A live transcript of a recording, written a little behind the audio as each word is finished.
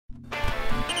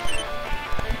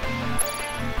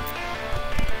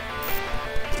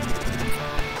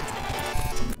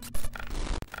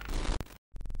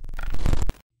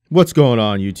What's going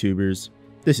on, YouTubers?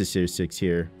 This is Series6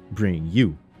 here, bringing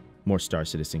you more Star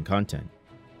Citizen content.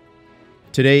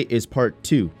 Today is part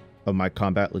 2 of my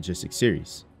combat logistics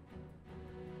series.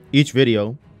 Each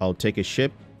video, I'll take a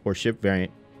ship or ship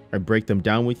variant and break them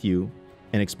down with you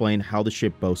and explain how the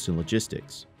ship boasts in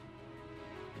logistics.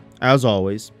 As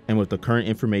always, and with the current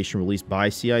information released by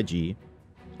CIG,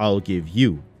 I'll give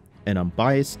you an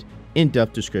unbiased,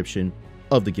 in-depth description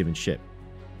of the given ship.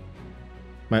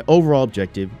 My overall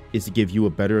objective is to give you a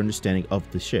better understanding of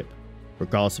the ship,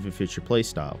 regardless if it fits your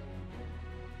playstyle.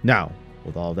 Now,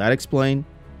 with all that explained,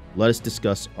 let us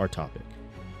discuss our topic.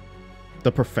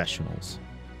 The professionals.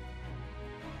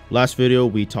 Last video,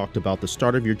 we talked about the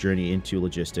start of your journey into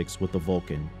logistics with the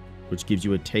Vulcan, which gives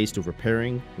you a taste of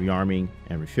repairing, rearming,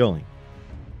 and refueling.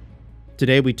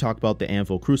 Today, we talk about the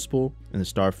Anvil Crucible and the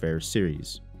Starfarer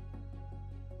series.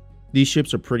 These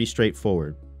ships are pretty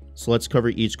straightforward, so let's cover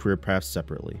each career path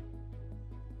separately.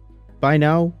 By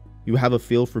now, you have a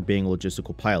feel for being a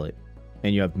logistical pilot,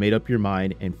 and you have made up your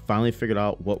mind and finally figured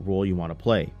out what role you want to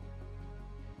play.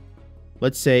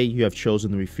 Let's say you have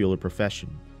chosen the refueler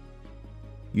profession.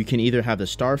 You can either have the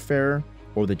Starfarer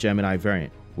or the Gemini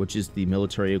variant, which is the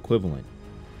military equivalent.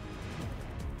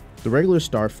 The regular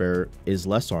Starfarer is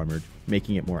less armored,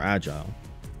 making it more agile,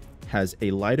 has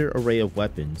a lighter array of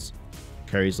weapons,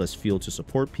 carries less fuel to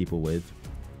support people with,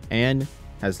 and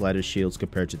has lighter shields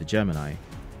compared to the Gemini.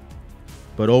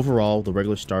 But overall, the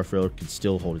regular Starfarer can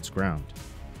still hold its ground.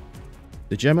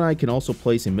 The Gemini can also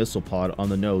place a missile pod on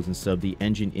the nose instead of the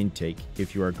engine intake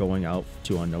if you are going out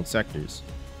to unknown sectors.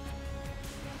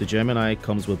 The Gemini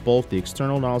comes with both the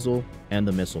external nozzle and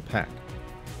the missile pack.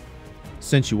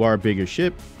 Since you are a bigger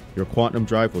ship, your quantum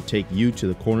drive will take you to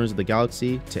the corners of the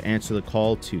galaxy to answer the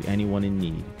call to anyone in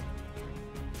need.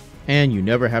 And you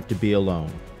never have to be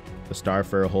alone. The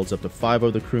Starfarer holds up to 5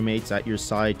 other crewmates at your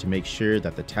side to make sure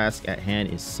that the task at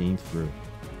hand is seen through.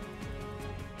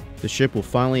 The ship will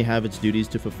finally have its duties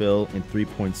to fulfill in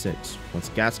 3.6 once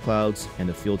gas clouds and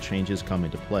the fuel changes come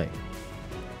into play.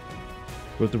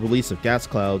 With the release of gas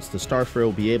clouds, the Starfarer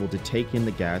will be able to take in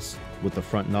the gas with the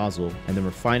front nozzle and then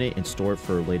refine it and store it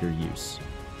for later use.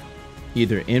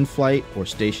 Either in flight or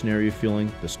stationary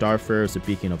refueling, the Starfarer is a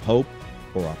beacon of hope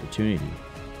or opportunity.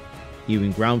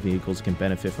 Even ground vehicles can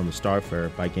benefit from the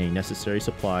Starfarer by getting necessary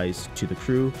supplies to the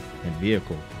crew and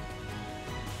vehicle.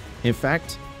 In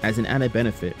fact, as an added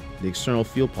benefit, the external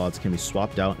fuel pods can be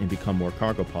swapped out and become more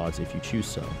cargo pods if you choose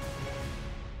so,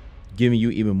 giving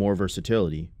you even more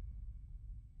versatility.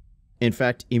 In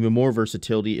fact, even more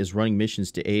versatility is running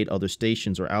missions to aid other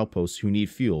stations or outposts who need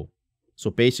fuel,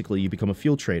 so basically you become a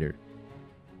fuel trader.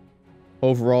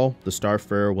 Overall, the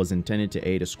Starfarer was intended to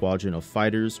aid a squadron of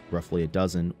fighters, roughly a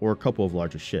dozen, or a couple of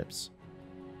larger ships.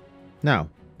 Now,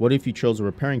 what if you chose a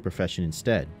repairing profession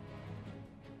instead?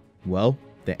 Well,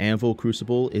 the Anvil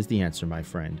Crucible is the answer, my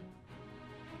friend.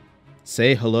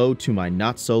 Say hello to my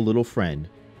not-so-little friend,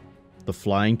 the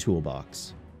Flying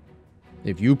Toolbox.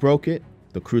 If you broke it,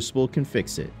 the Crucible can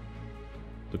fix it.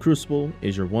 The Crucible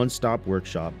is your one-stop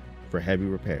workshop for heavy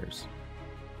repairs.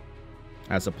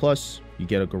 As a plus, you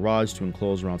get a garage to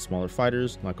enclose around smaller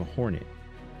fighters like a Hornet.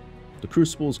 The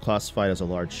Crucible is classified as a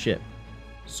large ship,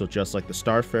 so just like the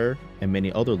Starfarer and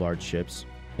many other large ships,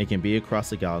 it can be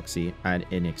across the galaxy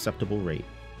at an acceptable rate.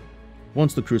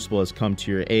 Once the Crucible has come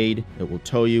to your aid, it will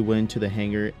tow you into the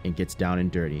hangar and gets down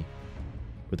and dirty.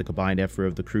 With the combined effort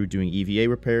of the crew doing EVA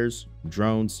repairs,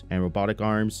 drones, and robotic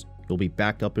arms, you'll be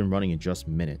back up and running in just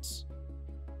minutes.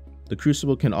 The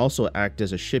Crucible can also act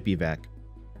as a ship evac,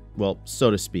 well, so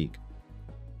to speak.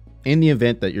 In the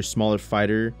event that your smaller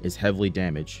fighter is heavily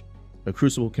damaged, a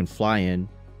Crucible can fly in,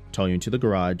 tow you into the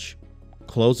garage,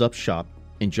 close up shop,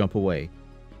 and jump away.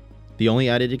 The only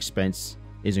added expense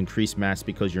is increased mass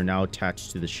because you're now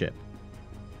attached to the ship.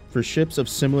 For ships of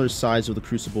similar size of the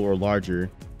Crucible or larger,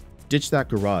 ditch that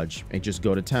garage and just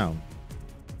go to town.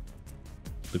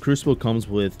 The Crucible comes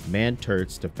with manned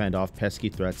turrets to fend off pesky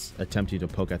threats attempting to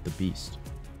poke at the beast.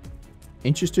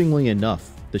 Interestingly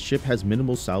enough, the ship has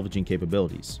minimal salvaging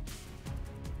capabilities.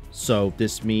 So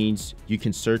this means you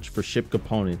can search for ship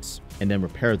components and then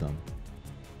repair them,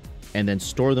 and then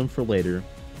store them for later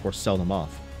or sell them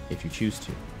off if you choose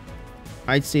to.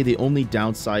 I'd say the only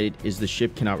downside is the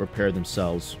ship cannot repair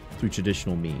themselves through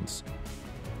traditional means.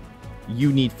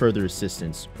 You need further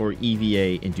assistance or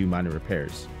EVA and do minor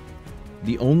repairs.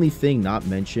 The only thing not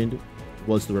mentioned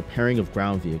was the repairing of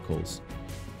ground vehicles,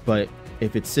 but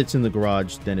if it sits in the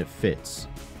garage, then it fits.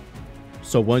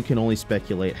 So one can only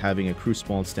speculate having a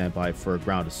Crucible on standby for a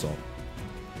ground assault.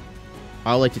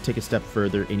 I like to take a step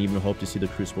further and even hope to see the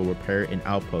Crucible repair an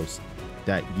outpost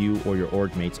that you or your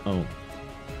org mates own.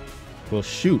 Well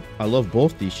shoot, I love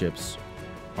both these ships.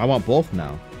 I want both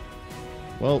now.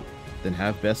 Well, then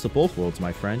have best of both worlds,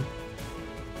 my friend.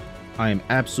 I am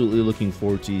absolutely looking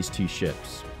forward to these two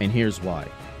ships, and here's why.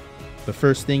 The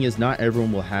first thing is not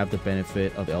everyone will have the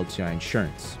benefit of LTI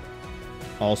insurance.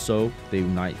 Also, they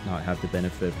might not have the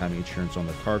benefit of having insurance on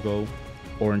their cargo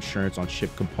or insurance on ship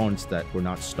components that were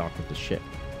not stocked with the ship.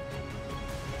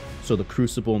 So the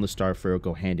Crucible and the Starfarer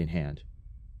go hand in hand.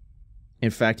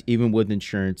 In fact, even with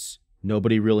insurance,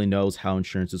 nobody really knows how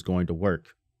insurance is going to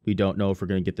work. We don't know if we're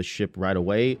going to get the ship right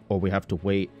away or we have to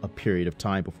wait a period of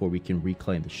time before we can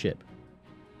reclaim the ship.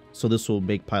 So this will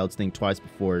make pilots think twice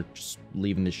before just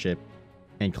leaving the ship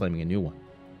and claiming a new one.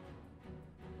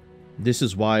 This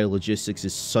is why logistics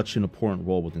is such an important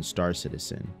role within Star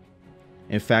Citizen.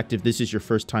 In fact, if this is your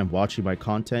first time watching my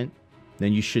content,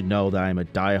 then you should know that I am a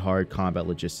die-hard combat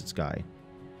logistics guy.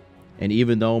 And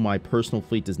even though my personal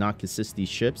fleet does not consist of these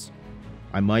ships,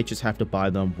 I might just have to buy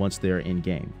them once they are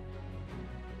in-game.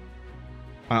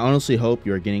 I honestly hope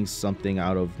you are getting something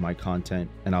out of my content,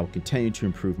 and I will continue to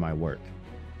improve my work.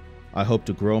 I hope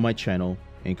to grow my channel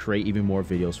and create even more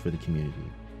videos for the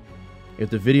community. If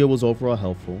the video was overall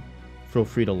helpful, feel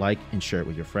free to like and share it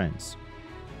with your friends.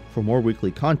 For more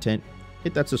weekly content,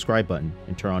 hit that subscribe button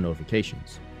and turn on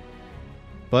notifications.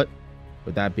 But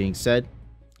with that being said,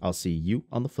 I'll see you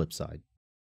on the flip side.